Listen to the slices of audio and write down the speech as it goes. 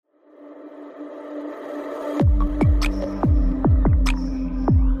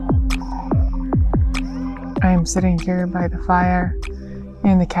I'm sitting here by the fire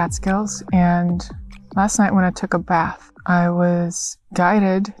in the Catskills, and last night when I took a bath, I was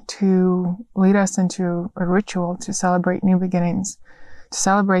guided to lead us into a ritual to celebrate new beginnings, to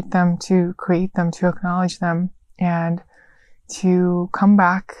celebrate them, to create them, to acknowledge them, and to come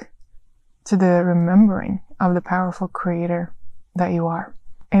back to the remembering of the powerful creator that you are.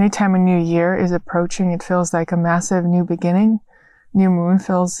 Anytime a new year is approaching, it feels like a massive new beginning. New moon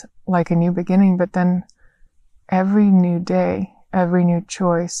feels like a new beginning, but then every new day, every new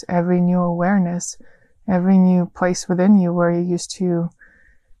choice, every new awareness, every new place within you where you used to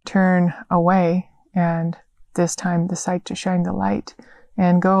turn away and this time decide to shine the light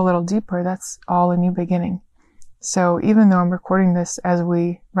and go a little deeper, that's all a new beginning. So even though I'm recording this as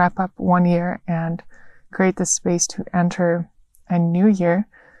we wrap up one year and create this space to enter a new year,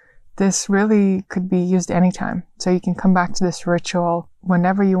 this really could be used anytime. So you can come back to this ritual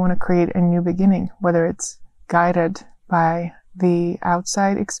whenever you want to create a new beginning, whether it's guided by the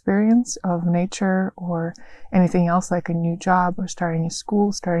outside experience of nature or anything else like a new job or starting a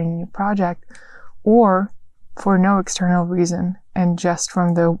school, starting a new project, or for no external reason and just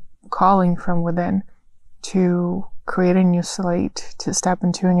from the calling from within to create a new slate, to step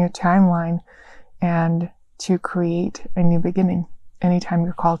into a new timeline, and to create a new beginning anytime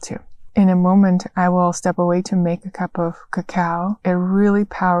you're called to. In a moment, I will step away to make a cup of cacao, a really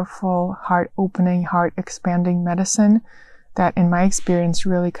powerful, heart-opening, heart-expanding medicine that in my experience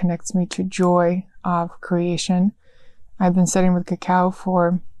really connects me to joy of creation. I've been sitting with cacao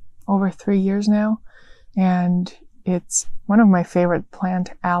for over 3 years now, and it's one of my favorite plant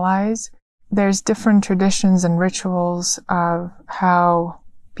allies. There's different traditions and rituals of how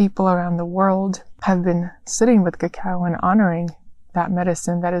people around the world have been sitting with cacao and honoring that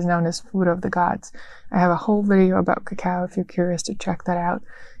medicine that is known as food of the gods. I have a whole video about cacao if you're curious to check that out.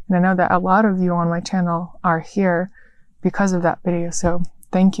 And I know that a lot of you on my channel are here because of that video. So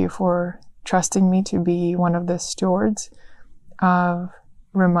thank you for trusting me to be one of the stewards of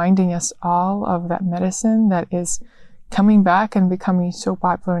reminding us all of that medicine that is coming back and becoming so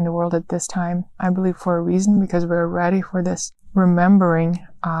popular in the world at this time. I believe for a reason, because we're ready for this remembering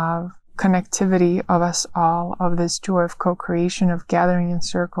of connectivity of us all, of this joy of co-creation, of gathering in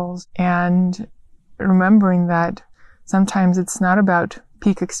circles, and remembering that sometimes it's not about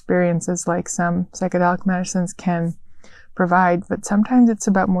peak experiences like some psychedelic medicines can provide, but sometimes it's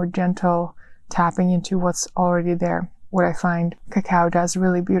about more gentle tapping into what's already there, what I find cacao does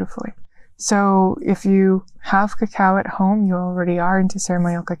really beautifully. So if you have cacao at home, you already are into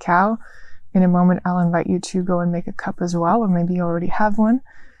ceremonial cacao. In a moment, I'll invite you to go and make a cup as well, or maybe you already have one.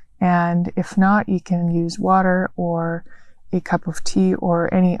 And if not, you can use water or a cup of tea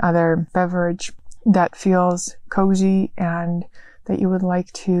or any other beverage that feels cozy and that you would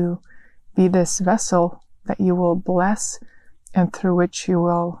like to be this vessel that you will bless and through which you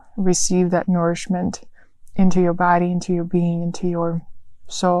will receive that nourishment into your body, into your being, into your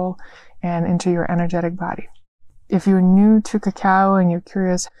soul, and into your energetic body. If you're new to cacao and you're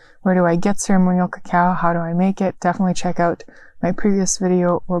curious, where do I get ceremonial cacao? How do I make it? Definitely check out my previous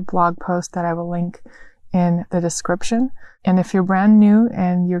video or blog post that I will link in the description. And if you're brand new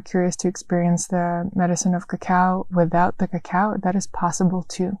and you're curious to experience the medicine of cacao without the cacao, that is possible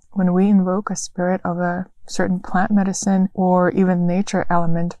too. When we invoke a spirit of a certain plant medicine or even nature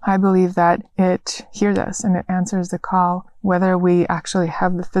element, I believe that it hears us and it answers the call, whether we actually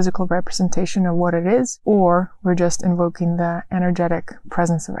have the physical representation of what it is or we're just invoking the energetic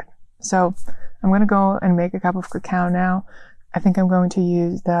presence of it. So I'm going to go and make a cup of cacao now. I think I'm going to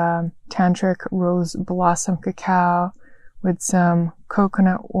use the Tantric Rose Blossom Cacao with some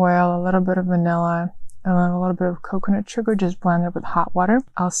coconut oil, a little bit of vanilla, and then a little bit of coconut sugar, just blended with hot water.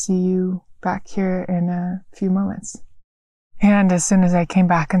 I'll see you back here in a few moments. And as soon as I came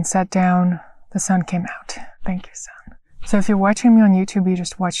back and sat down, the sun came out. Thank you, sun. So if you're watching me on YouTube, you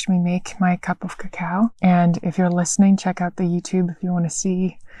just watched me make my cup of cacao. And if you're listening, check out the YouTube if you want to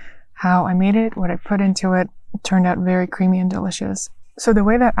see how I made it, what I put into it. It turned out very creamy and delicious. So the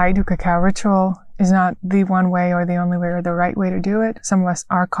way that I do cacao ritual is not the one way or the only way or the right way to do it. Some of us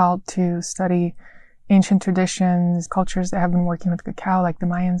are called to study ancient traditions, cultures that have been working with cacao, like the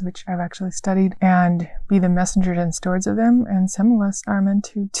Mayans, which I've actually studied, and be the messengers and stewards of them. And some of us are meant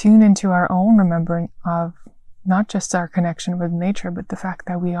to tune into our own remembering of not just our connection with nature, but the fact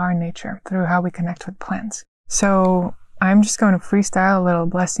that we are nature through how we connect with plants. So I'm just going to freestyle a little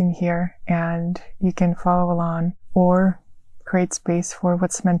blessing here, and you can follow along or create space for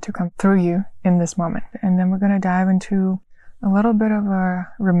what's meant to come through you in this moment. And then we're going to dive into a little bit of a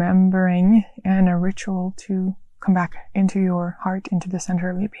remembering and a ritual to come back into your heart, into the center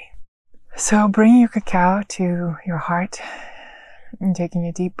of your being. So bringing your cacao to your heart and taking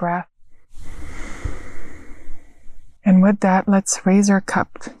a deep breath. And with that, let's raise our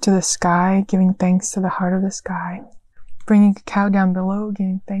cup to the sky, giving thanks to the heart of the sky. Bringing cacao down below,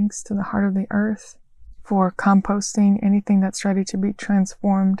 giving thanks to the heart of the earth for composting anything that's ready to be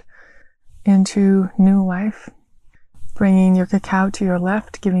transformed into new life. Bringing your cacao to your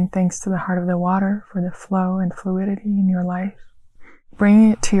left, giving thanks to the heart of the water for the flow and fluidity in your life.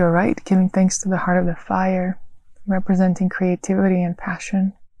 Bringing it to your right, giving thanks to the heart of the fire, representing creativity and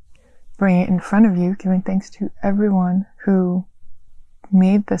passion. Bringing it in front of you, giving thanks to everyone who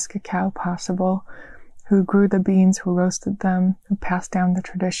made this cacao possible, who grew the beans, who roasted them, who passed down the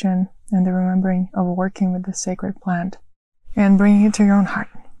tradition and the remembering of working with the sacred plant. And bringing it to your own heart,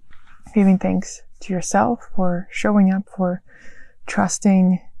 giving thanks to yourself for showing up, for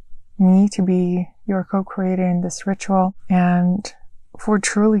trusting me to be your co-creator in this ritual, and for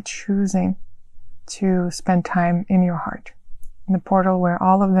truly choosing to spend time in your heart, in the portal where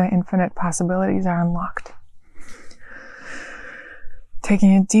all of the infinite possibilities are unlocked.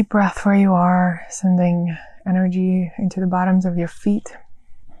 Taking a deep breath where you are, sending energy into the bottoms of your feet,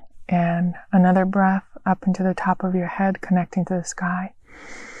 and another breath up into the top of your head, connecting to the sky.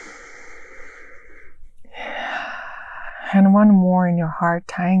 And one more in your heart,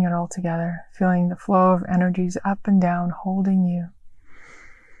 tying it all together, feeling the flow of energies up and down, holding you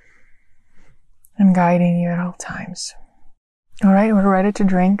and guiding you at all times. All right, we're ready to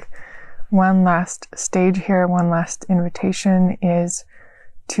drink. One last stage here, one last invitation is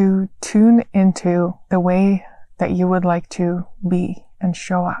to tune into the way that you would like to be and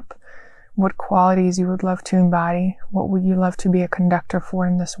show up. What qualities you would love to embody. What would you love to be a conductor for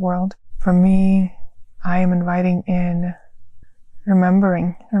in this world? For me, I am inviting in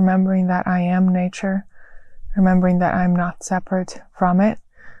remembering that I am nature, remembering that I'm not separate from it,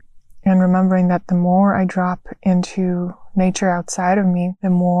 and remembering that the more I drop into nature outside of me,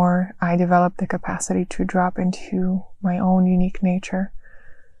 the more I develop the capacity to drop into my own unique nature,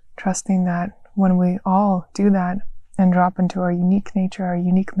 trusting that when we all do that and drop into our unique nature, our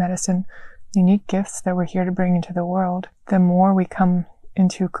unique medicine, unique gifts that we're here to bring into the world, the more we come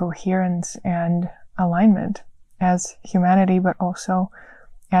into coherence and alignment as humanity, but also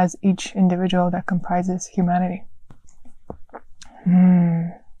as each individual that comprises humanity.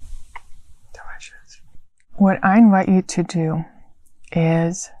 Delicious. What I invite you to do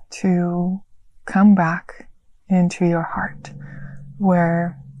is to come back into your heart,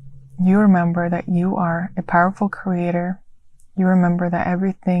 where you remember that you are a powerful creator. You remember that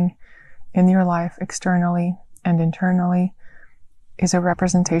everything in your life, externally and internally, is a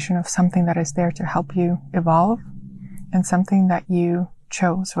representation of something that is there to help you evolve and something that you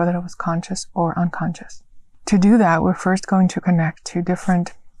chose, whether it was conscious or unconscious. To do that, we're first going to connect to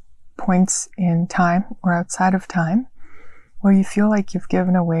different points in time or outside of time where you feel like you've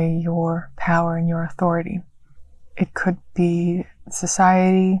given away your power and your authority. It could be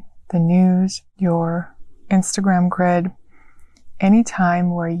society, the news, your Instagram grid, any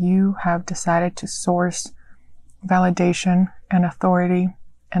time where you have decided to source validation and authority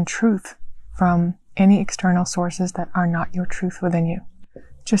and truth from any external sources that are not your truth within you.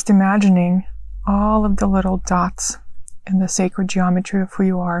 Just imagining all of the little dots in the sacred geometry of who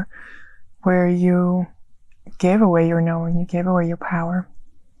you are, where you gave away your knowing, you gave away your power,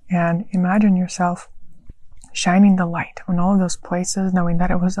 and imagine yourself shining the light on all of those places, knowing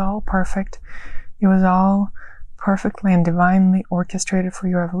that it was all perfect, it was all perfectly and divinely orchestrated for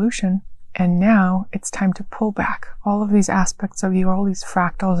your evolution. And now it's time to pull back all of these aspects of you, all these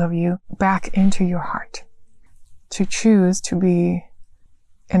fractals of you, back into your heart. To choose to be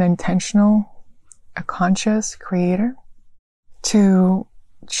an intentional, a conscious creator. To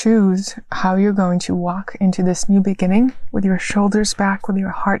choose how you're going to walk into this new beginning with your shoulders back, with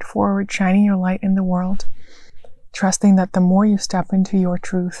your heart forward, shining your light in the world. Trusting that the more you step into your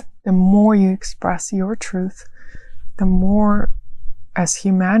truth, the more you express your truth, the more as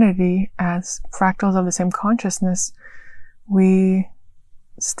humanity, as fractals of the same consciousness, we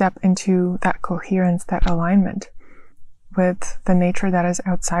step into that coherence, that alignment with the nature that is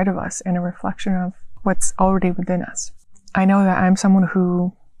outside of us and a reflection of what's already within us. I know that I'm someone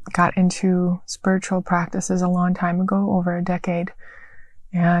who got into spiritual practices a long time ago, over a decade.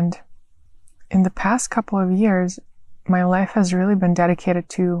 And in the past couple of years, my life has really been dedicated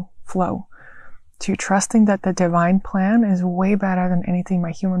to flow, to trusting that the divine plan is way better than anything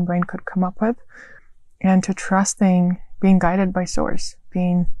my human brain could come up with, and to trusting being guided by source,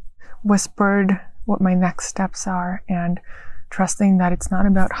 being whispered what my next steps are, and trusting that it's not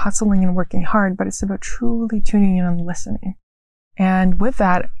about hustling and working hard, but it's about truly tuning in and listening. And with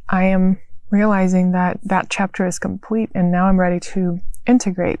that, I am realizing that that chapter is complete, and now I'm ready to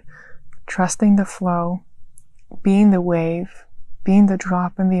integrate trusting the flow, being the wave, being the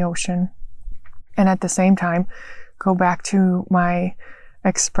drop in the ocean, and at the same time, go back to my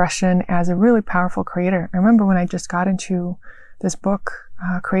expression as a really powerful creator. I remember when I just got into this book,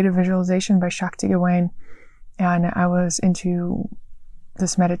 Creative Visualization by Shakti Gawain, and I was into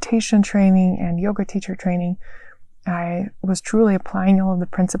this meditation training and yoga teacher training. I was truly applying all of the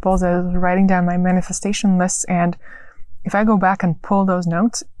principles. I was writing down my manifestation lists, and if I go back and pull those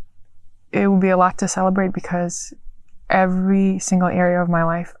notes, it will be a lot to celebrate, because every single area of my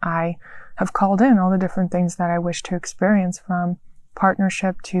life I have called in all the different things that I wish to experience, from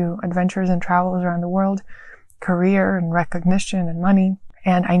partnership to adventures and travels around the world, career and recognition and money.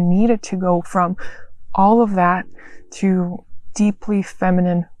 And I needed to go from all of that to deeply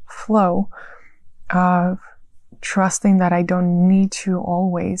feminine flow of trusting that I don't need to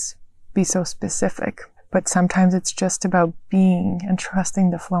always be so specific, but sometimes it's just about being and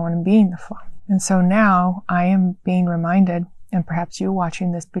trusting the flow and being the flow. And so now I am being reminded, and perhaps you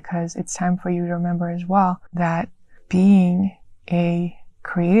watching this because it's time for you to remember as well, that being a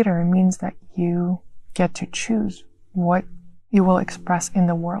creator means that you get to choose what you will express in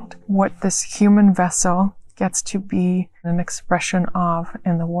the world, what this human vessel gets to be an expression of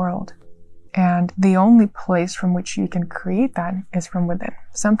in the world. And the only place from which you can create that is from within.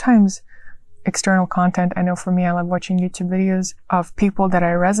 Sometimes external content, I know for me, I love watching YouTube videos of people that I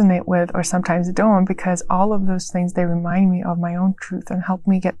resonate with, or sometimes don't, because all of those things, they remind me of my own truth and help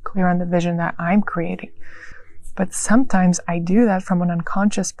me get clear on the vision that I'm creating. But sometimes I do that from an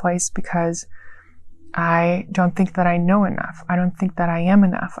unconscious place because I don't think that I know enough. I don't think that I am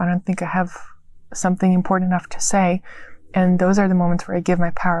enough. I don't think I have something important enough to say. And those are the moments where I give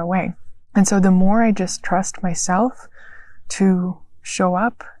my power away. And so the more I just trust myself to show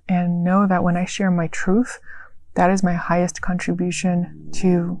up and know that when I share my truth, that is my highest contribution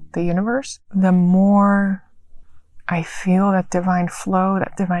to the universe, the more I feel that divine flow,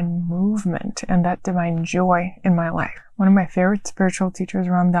 that divine movement, and that divine joy in my life. One of my favorite spiritual teachers,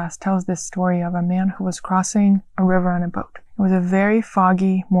 Ram Dass, tells this story of a man who was crossing a river on a boat. It was a very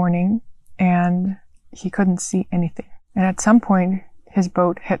foggy morning and he couldn't see anything. And at some point, his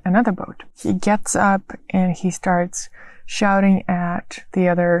boat hit another boat. He gets up and he starts shouting at the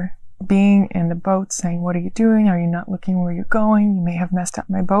other being in the boat, saying, "What are you doing? Are you not looking where you're going? You may have messed up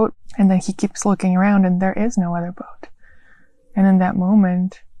my boat." And then he keeps looking around and there is no other boat. And in that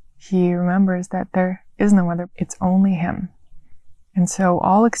moment, he remembers that there is no other, it's only him. And so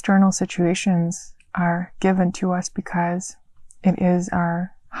all external situations are given to us because it is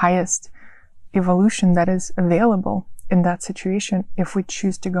our highest evolution that is available in that situation if we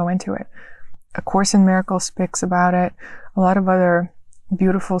choose to go into it. A Course in Miracles speaks about it. A lot of other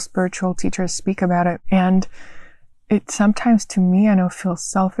beautiful spiritual teachers speak about it. And it sometimes, to me, I know, feels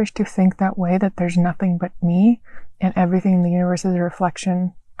selfish to think that way, that there's nothing but me and everything in the universe is a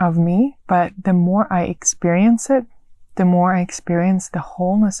reflection of me. But the more I experience it, the more I experience the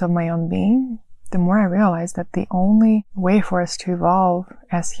wholeness of my own being, the more I realize that the only way for us to evolve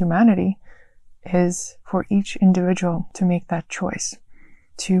as humanity is for each individual to make that choice,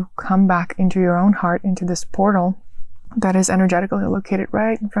 to come back into your own heart, into this portal that is energetically located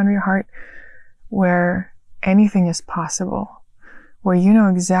right in front of your heart, where anything is possible, where you know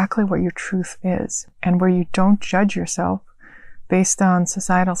exactly what your truth is, and where you don't judge yourself based on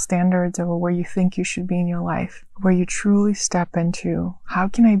societal standards or where you think you should be in your life, where you truly step into, how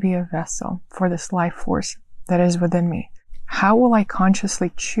can I be a vessel for this life force that is within me? How will I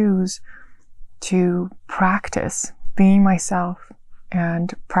consciously choose to practice being myself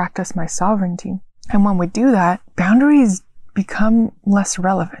and practice my sovereignty? And when we do that, boundaries become less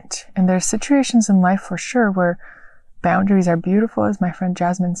relevant. And there's situations in life for sure where boundaries are beautiful, as my friend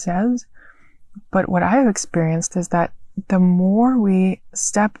Jasmine says. But what I've experienced is that the more we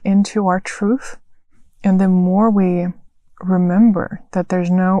step into our truth and the more we remember that there's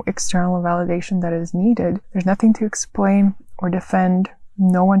no external validation that is needed, there's nothing to explain or defend,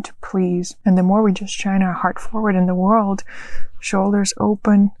 no one to please. And the more we just shine our heart forward in the world, shoulders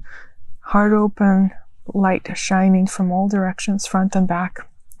open, heart open, light shining from all directions, front and back.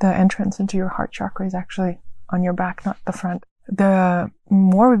 The entrance into your heart chakra is actually on your back, not the front. The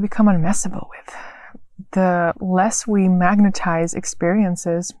more we become unmessable with, the less we magnetize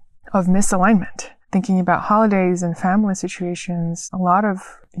experiences of misalignment. Thinking about holidays and family situations, a lot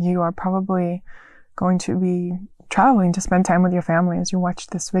of you are probably going to be traveling to spend time with your family as you watch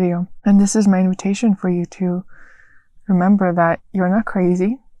this video. And this is my invitation for you to remember that you're not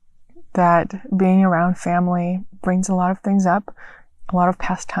crazy. that being around family brings a lot of things up, a lot of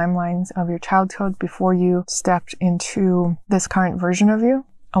past timelines of your childhood before you stepped into this current version of you.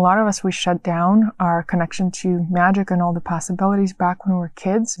 A lot of us, we shut down our connection to magic and all the possibilities back when we were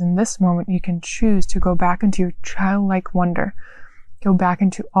kids. In this moment, you can choose to go back into your childlike wonder, go back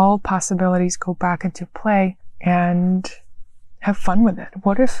into all possibilities, go back into play, and have fun with it.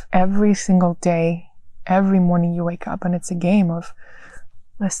 What if every single day, every morning you wake up and it's a game of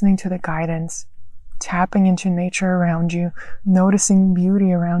listening to the guidance, tapping into nature around you, noticing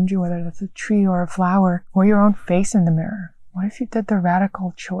beauty around you, whether that's a tree or a flower or your own face in the mirror? What if you did the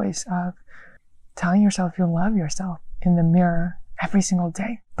radical choice of telling yourself you love yourself in the mirror every single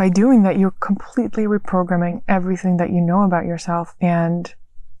day? By doing that, you're completely reprogramming everything that you know about yourself and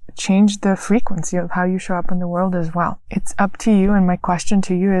change the frequency of how you show up in the world as well. It's up to you, and my question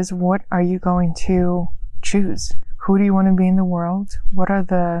to you is, what are you going to choose? Who do you want to be in the world? What are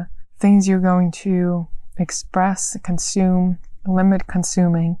the things you're going to express, consume, limit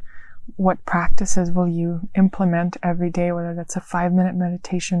consuming? What practices will you implement every day, whether that's a 5-minute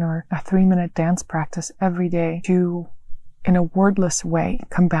meditation or a 3-minute dance practice every day, to, in a wordless way,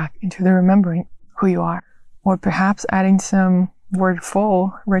 come back into the remembering who you are? Or perhaps adding some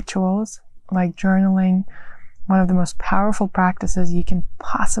wordful rituals like journaling. One of the most powerful practices you can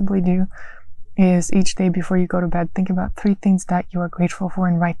possibly do is each day before you go to bed, think about 3 things that you are grateful for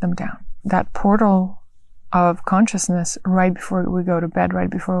and write them down. That portal of consciousness right before we go to bed, right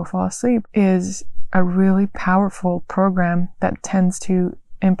before we fall asleep, is a really powerful program that tends to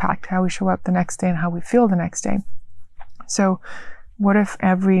impact how we show up the next day and how we feel the next day. So what if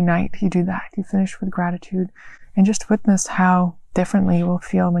every night you do that? You finish with gratitude and just witness how differently you will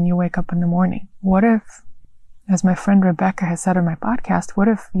feel when you wake up in the morning. What if, as my friend Rebecca has said on my podcast, what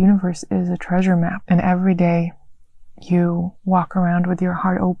if universe is a treasure map and every day you walk around with your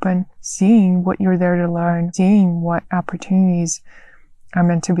heart open, seeing what you're there to learn, seeing what opportunities are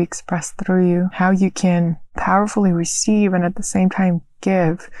meant to be expressed through you, how you can powerfully receive and at the same time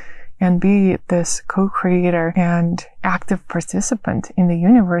give and be this co-creator and active participant in the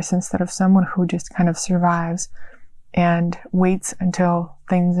universe instead of someone who just kind of survives and waits until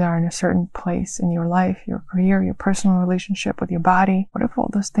things are in a certain place in your life, your career, your personal relationship with your body. What if all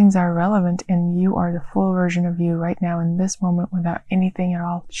those things are relevant and you are the full version of you right now in this moment without anything at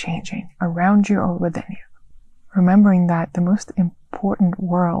all changing around you or within you? Remembering that the most important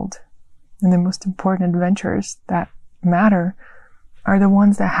world and the most important adventures that matter are the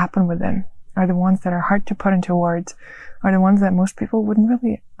ones that happen within, are the ones that are hard to put into words, are the ones that most people wouldn't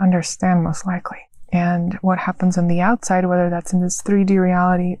really understand most likely. And what happens on the outside, whether that's in this 3D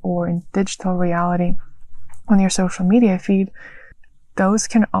reality or in digital reality on your social media feed, those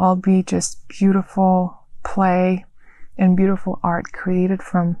can all be just beautiful play and beautiful art created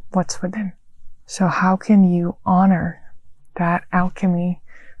from what's within. So how can you honor that alchemy,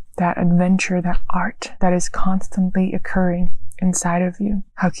 that adventure, that art that is constantly occurring inside of you?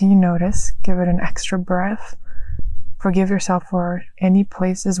 How can you notice, give it an extra breath, forgive yourself for any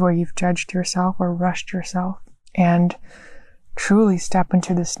places where you've judged yourself or rushed yourself, and truly step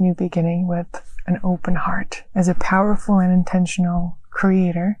into this new beginning with an open heart as a powerful and intentional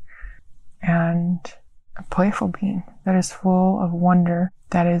creator and a playful being that is full of wonder,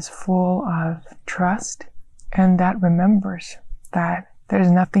 that is full of trust, and that remembers that there's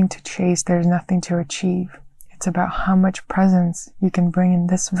nothing to chase, there's nothing to achieve. It's about how much presence you can bring in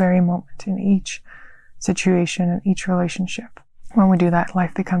this very moment in each situation and each relationship. When we do that,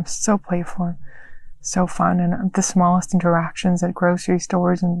 life becomes so playful, so fun, and the smallest interactions at grocery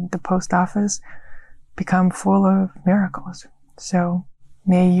stores and the post office become full of miracles. So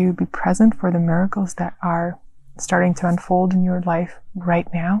may you be present for the miracles that are starting to unfold in your life right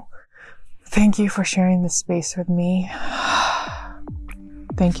now. Thank you for sharing this space with me.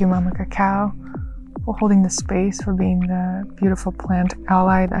 Thank you, Mama Cacao, for holding the space, for being the beautiful plant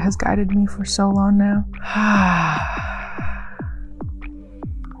ally that has guided me for so long now.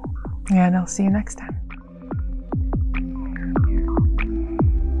 And I'll see you next time.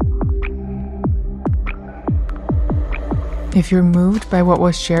 If you're moved by what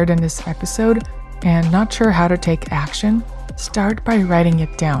was shared in this episode and not sure how to take action, start by writing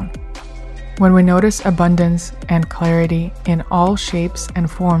it down. When we notice abundance and clarity in all shapes and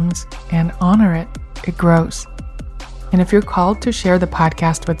forms and honor it, it grows. And if you're called to share the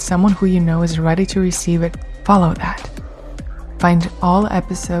podcast with someone who you know is ready to receive it, follow that. Find all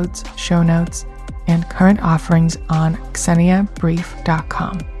episodes, show notes, and current offerings on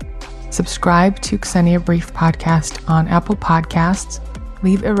XeniaBrief.com. Subscribe to Xenia Brief Podcast on Apple Podcasts,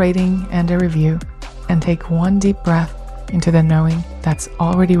 leave a rating and a review, and take one deep breath into the knowing that's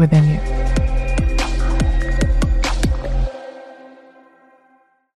already within you.